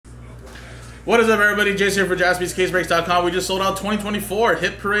What is up, everybody? Jace here for JaspysCaseBreaks.com. We just sold out 2024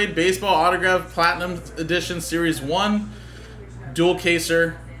 Hit Parade Baseball Autograph Platinum Edition Series 1 Dual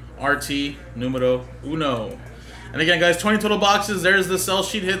Caser RT Numero Uno. And again, guys, 20 total boxes. There's the sell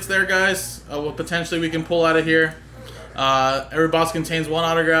sheet hits there, guys. Potentially we can pull out of here. Every box contains one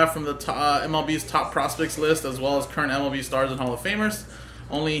autograph from the MLB's top prospects list, as well as current MLB stars and Hall of Famers.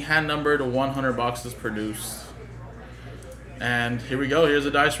 Only hand-numbered 100 boxes produced. And here we go. Here's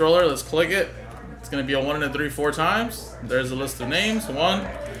a dice roller. Let's click it. It's going to be a 1 and a 3 4 times. There's a list of names. 1,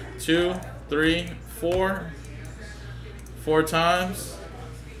 2, 3, 4. 4 times.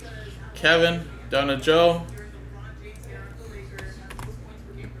 Kevin down to Joe.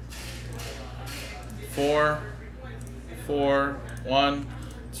 4, 4, 1,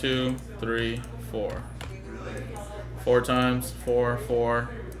 2, 3, 4. 4 times. 4, 4.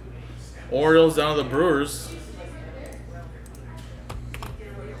 Orioles down to the Brewers.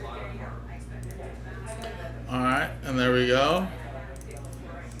 Alright, and there we go.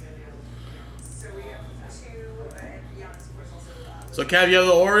 So Kev, you have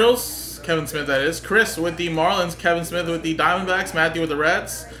the Orioles. Kevin Smith, that is. Chris with the Marlins. Kevin Smith with the Diamondbacks. Matthew with the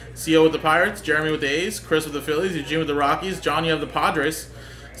Reds. CO with the Pirates. Jeremy with the A's. Chris with the Phillies. Eugene with the Rockies. John, you have the Padres.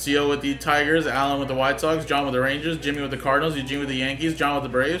 CO with the Tigers. Alan with the White Sox. John with the Rangers. Jimmy with the Cardinals. Eugene with the Yankees. John with the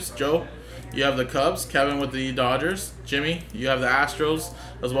Braves. Joe, you have the Cubs. Kevin with the Dodgers. Jimmy, you have the Astros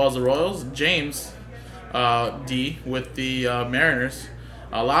as well as the Royals. James, D with the Mariners.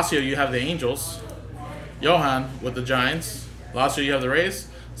 Lacio, you have the Angels. Johan with the Giants. Lacio, you have the Rays.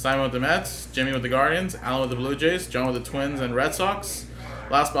 Simon with the Mets. Jimmy with the Guardians. Alan with the Blue Jays. John with the Twins and Red Sox.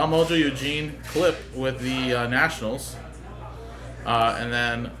 Last Bomb Mojo, Eugene Clip with the Nationals. And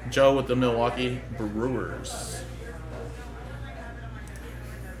then Joe with the Milwaukee Brewers.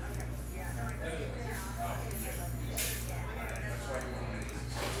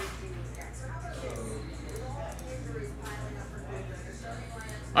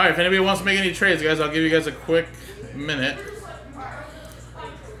 Alright, if anybody wants to make any trades, guys, I'll give you guys a quick minute.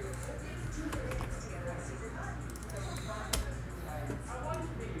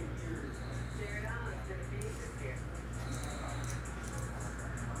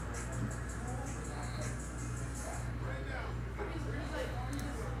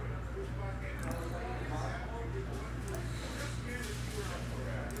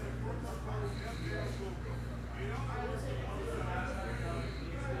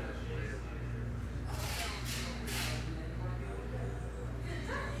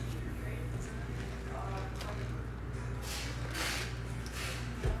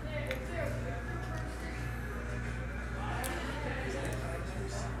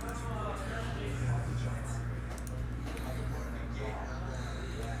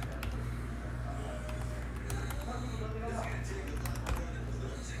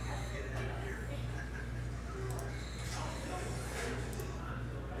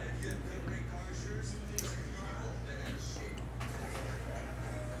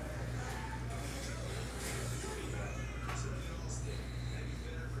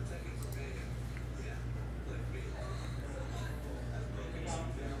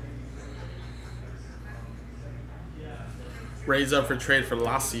 Raise up for trade for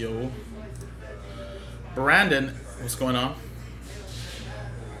Lacio. Brandon, what's going on?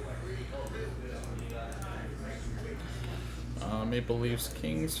 Maple Leafs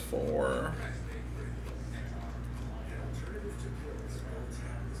Kings for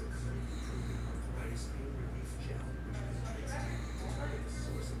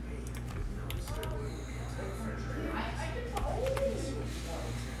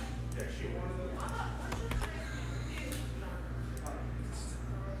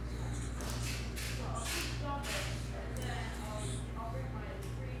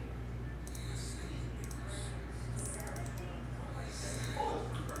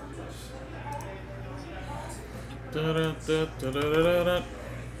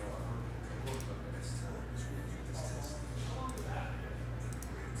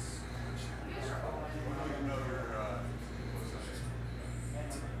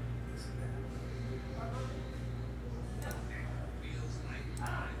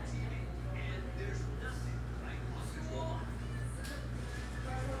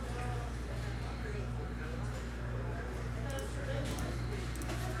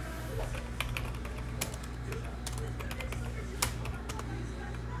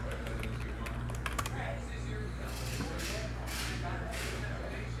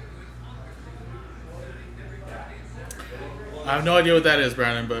I have no idea what that is,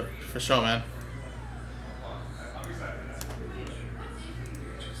 Brandon, but for sure, man.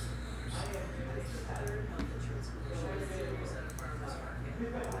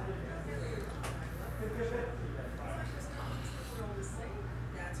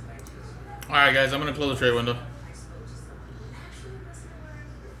 Alright, guys, I'm going to close the trade window.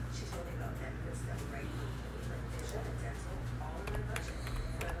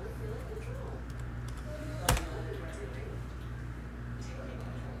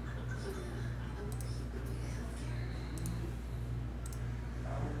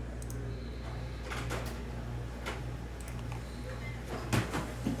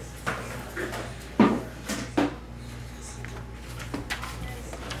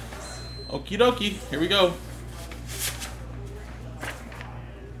 Okie dokie, here we go.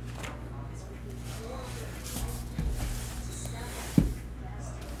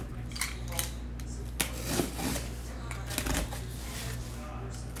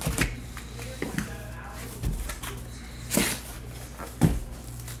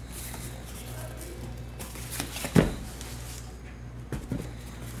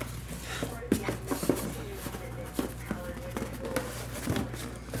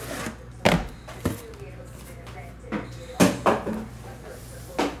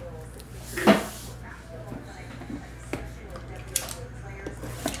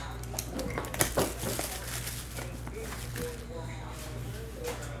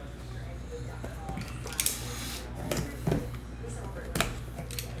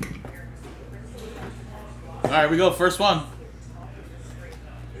 All right, we go. First one.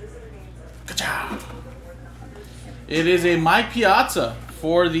 Ka-chow. It is a Mike Piazza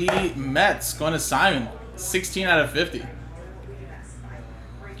for the Mets. Going to Simon. 16 out of 50.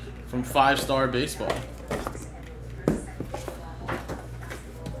 From 5-Star Baseball.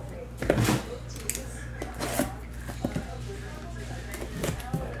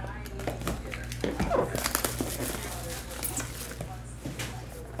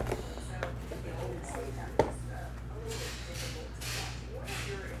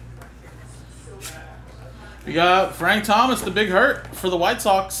 We got Frank Thomas, the big hurt for the White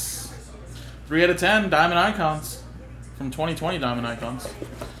Sox. 3 out of 10 Diamond Icons from 2020 Diamond Icons.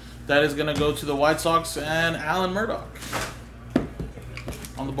 That is going to go to the White Sox and Alan Murdoch.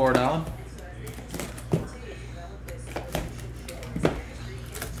 On the board, Alan.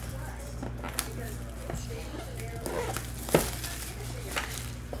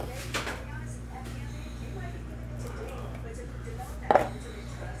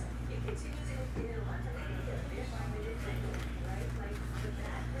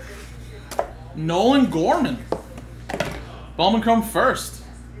 Nolan Gorman. Bowman Chrome first.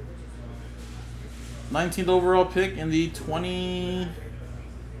 19th overall pick in the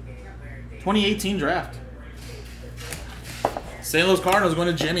 2018 draft. St. Louis Cardinals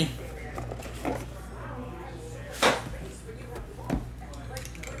going to Jimmy.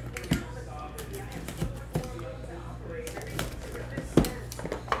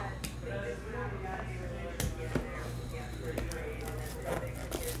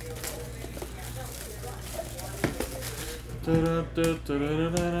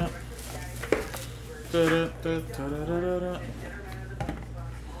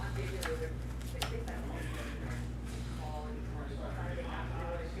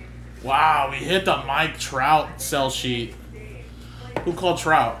 Wow, we hit the Mike Trout sell sheet. Who called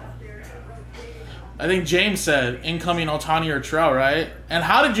Trout? I think James said incoming Ohtani or Trout, right? And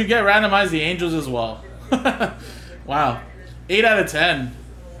how did you get randomized the Angels as well? Wow. 8 out of 10.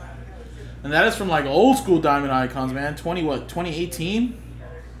 And that is from like old school Diamond Icons, man. 2018?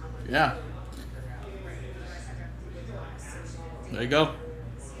 Yeah. There you go.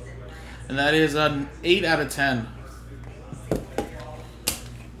 And that is an 8 out of 10.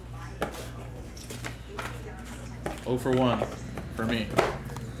 Oh for 1 for me.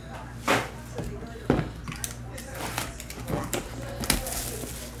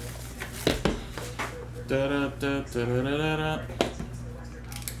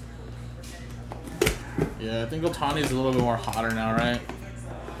 Yeah, I think Ohtani's a little bit more hotter now, right?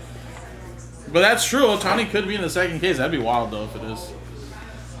 But that's true. Ohtani could be in the second case. That'd be wild, though, if it is.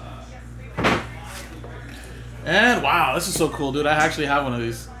 And, wow, this is so cool, dude. I actually have one of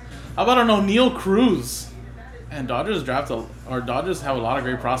these. How about an O'Neal Cruz? And Dodgers Dodgers have a lot of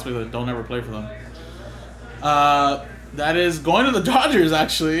great prospects that don't ever play for them. That is going to the Dodgers,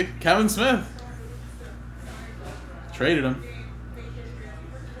 actually. Kevin Smith. Traded him.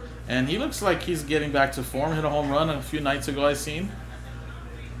 And he looks like he's getting back to form. Hit a home run a few nights ago, I seen.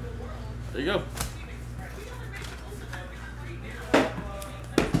 There you go.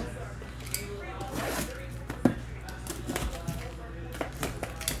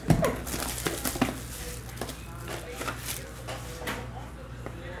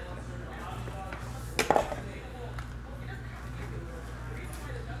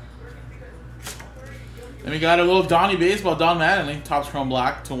 And we got a little Donnie Baseball, Don Mattingly, Topps Chrome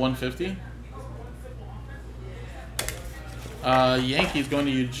Black to 150. Yankees going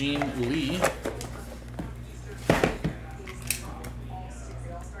to Eugene Lee.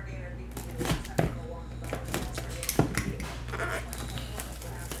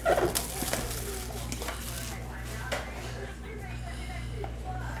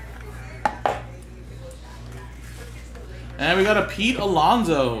 And we got a Pete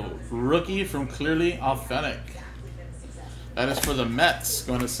Alonso, rookie from Clearly Authentic. That is for the Mets,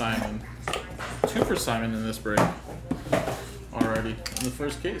 going to Simon. 2 for Simon in this break. Already in the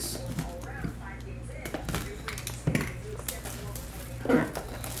first case.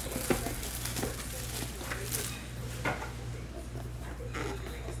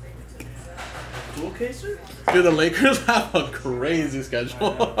 Dual caser? Dude, the Lakers have a crazy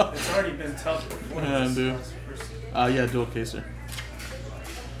schedule. It's already been tough. Yeah, dude. Yeah, dual caser.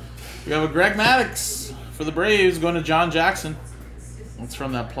 We have a Greg Maddux for the Braves going to John Jackson. It's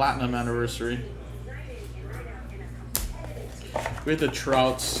from that platinum anniversary. We had the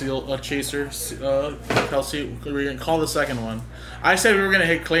Trout seal chaser. Kelsey, we're gonna call the second one. I said we were gonna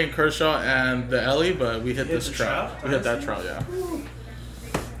hit Clayton Kershaw and the Ellie, but we hit this Trout. We hit that Trout, yeah.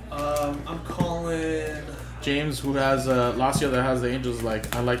 I'm calling James, who has last year that has the Angels.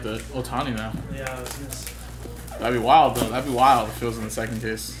 Like, I like the Ohtani now. Yeah, I was gonna say. That'd be wild though. That'd be wild if it was in the second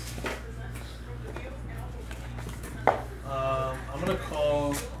case. I'm gonna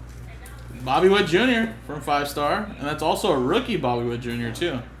call Bobby Witt Jr. from 5-star, and that's also a rookie Bobby Witt Jr.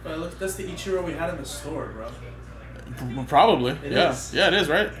 too. look, that's the Ichiro we had in the store, bro. Probably. It yeah. is. Yeah, it is,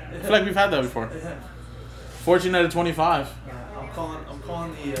 right? I feel like we've had that before. Yeah. 14 out of 25. I'm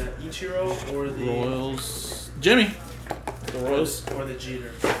calling the Ichiro or the Royals. Jimmy. The Royals. or the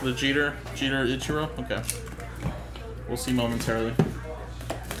Jeter. The Jeter Ichiro. Okay. We'll see momentarily.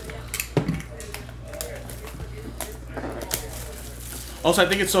 Also, I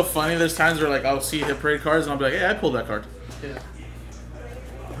think it's so funny. There's times where like I'll see hit parade cards and I'll be like, "Hey, I pulled that card." Yeah.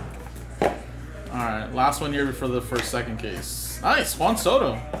 All right, last one here before the second case. Nice, Juan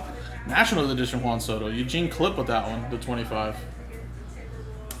Soto, Nationals edition Juan Soto. Eugene Clip with that one, the 25.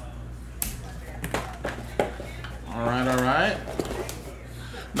 All right.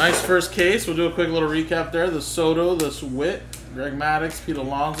 Nice first case. We'll do a quick little recap there. The Soto, the Witt, Greg Maddux, Pete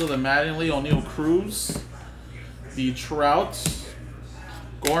Alonso, the Mattingly, O'Neal Cruz, the Trout,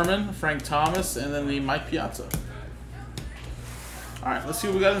 Gorman, Frank Thomas, and then the Mike Piazza. All right, let's see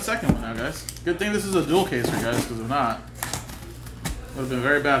what we got in the second one now, guys. Good thing this is a dual caser, guys, because if not, it would have been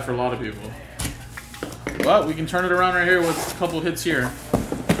very bad for a lot of people. But we can turn it around right here with a couple hits here.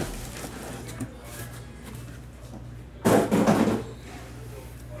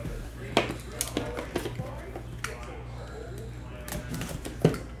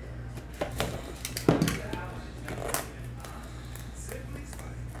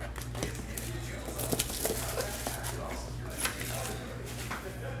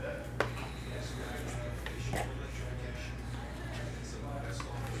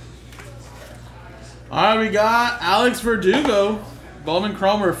 All right, we got Alex Verdugo, Bowman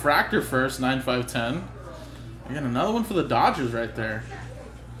Chrome Refractor first, 9/5/10. Again, another one for the Dodgers right there.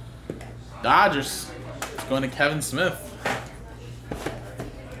 Dodgers. It's going to Kevin Smith.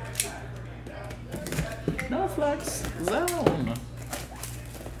 No flex zone.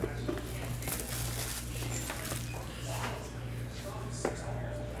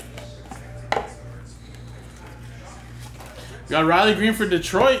 We got Riley Green for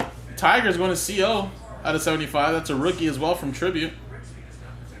Detroit. Tigers going to CO out of 75. That's a rookie as well from Tribute.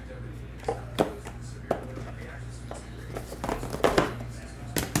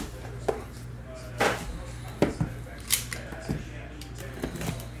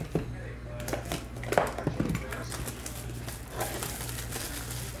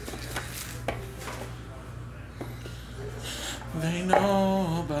 They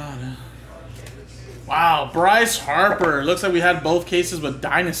know about it. Wow, Bryce Harper. Looks like we had both cases with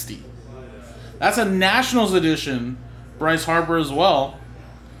Dynasty. That's a Nationals edition. Bryce Harper as well.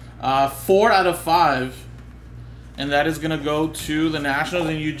 4 out of 5. And that is going to go to the Nationals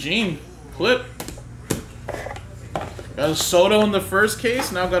and Eugene. Clip. Got a Soto in the first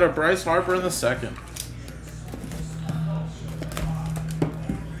case. Now got a Bryce Harper in the second.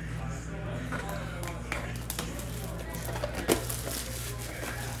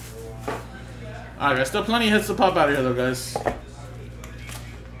 Alright, guys. Still plenty of hits to pop out of here, though, guys.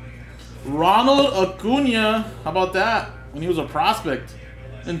 Ronald Acuna, how about that? When he was a prospect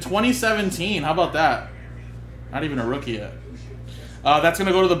in 2017, how about that? Not even a rookie yet. That's going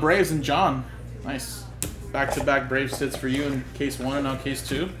to go to the Braves and John. Nice. Back-to-back Braves hits for you in case 1 and now case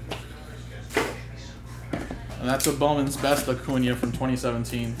 2. And that's a Bowman's best Acuna from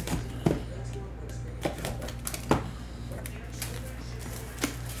 2017.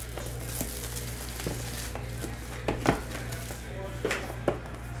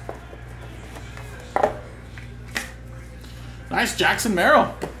 Nice Jackson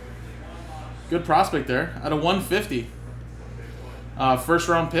Merrill. Good prospect there. At a 150. First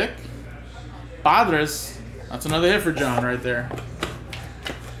round pick. Padres. That's another hit for John right there.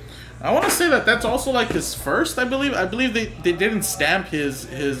 I want to say that that's also like his first, I believe. I believe they didn't stamp his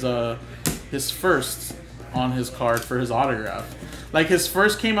first on his card for his autograph. Like his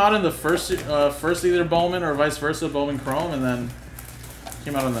first came out in the first either Bowman or vice versa, Bowman Chrome, and then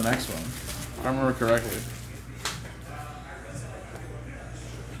came out on the next one. If I remember correctly.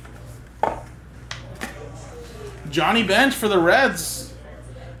 Johnny Bench for the Reds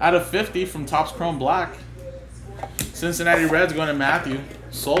out of 50 from Topps Chrome Black. Cincinnati Reds going to Matthew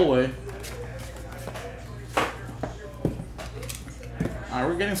Solway. Alright,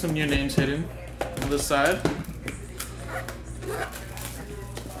 we're getting some new names hidden on this side.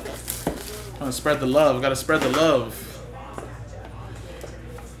 Gotta spread the love. Gotta spread the love.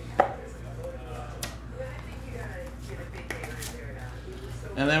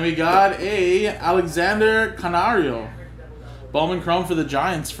 And then we got a Alexander Canario. Bowman Chrome for the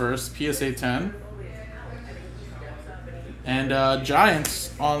Giants first. PSA 10. And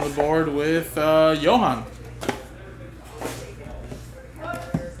Giants on the board with Johan.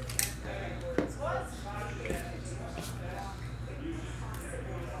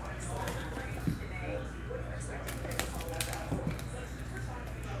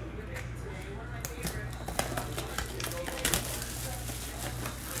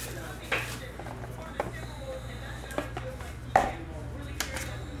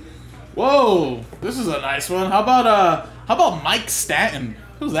 Whoa, this is a nice one. How about Mike Stanton?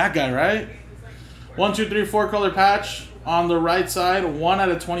 Who's that guy, right? 1, 2, 3, 4 color patch on the right side, 1 out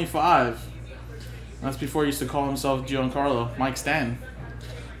of 25. That's before he used to call himself Giancarlo. Mike Stanton.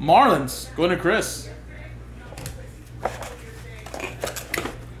 Marlins going to Chris.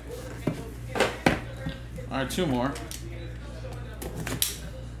 All right, 2 more.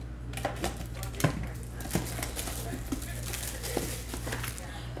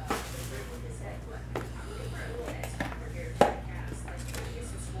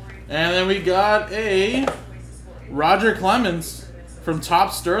 And then we got a Roger Clemens from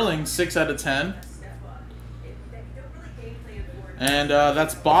Top Sterling, 6 out of 10. And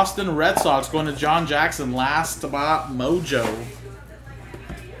that's Boston Red Sox going to John Jackson. Last spot mojo.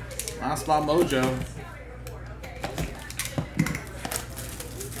 Last spot mojo.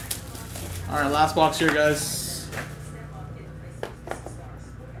 Alright, last box here, guys.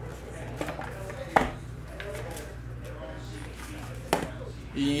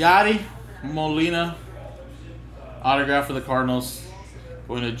 Yadi Molina, autograph for the Cardinals,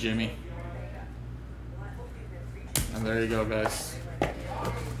 going to Jimmy. And there you go, guys.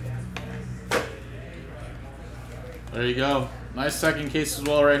 There you go. Nice second case as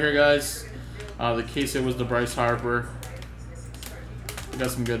well right here, guys. The case it was the Bryce Harper. We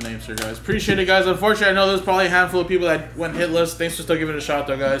got some good names here, guys. Appreciate it, guys. Unfortunately, I know there's probably a handful of people that went hitless. Thanks for still giving it a shot,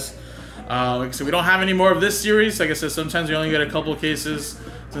 though, guys. Like I said, we don't have any more of this series. Like I said, sometimes we only get a couple cases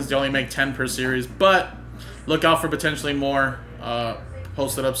since they only make 10 per series. But look out for potentially more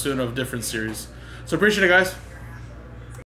posted up soon of different series. So appreciate it, guys.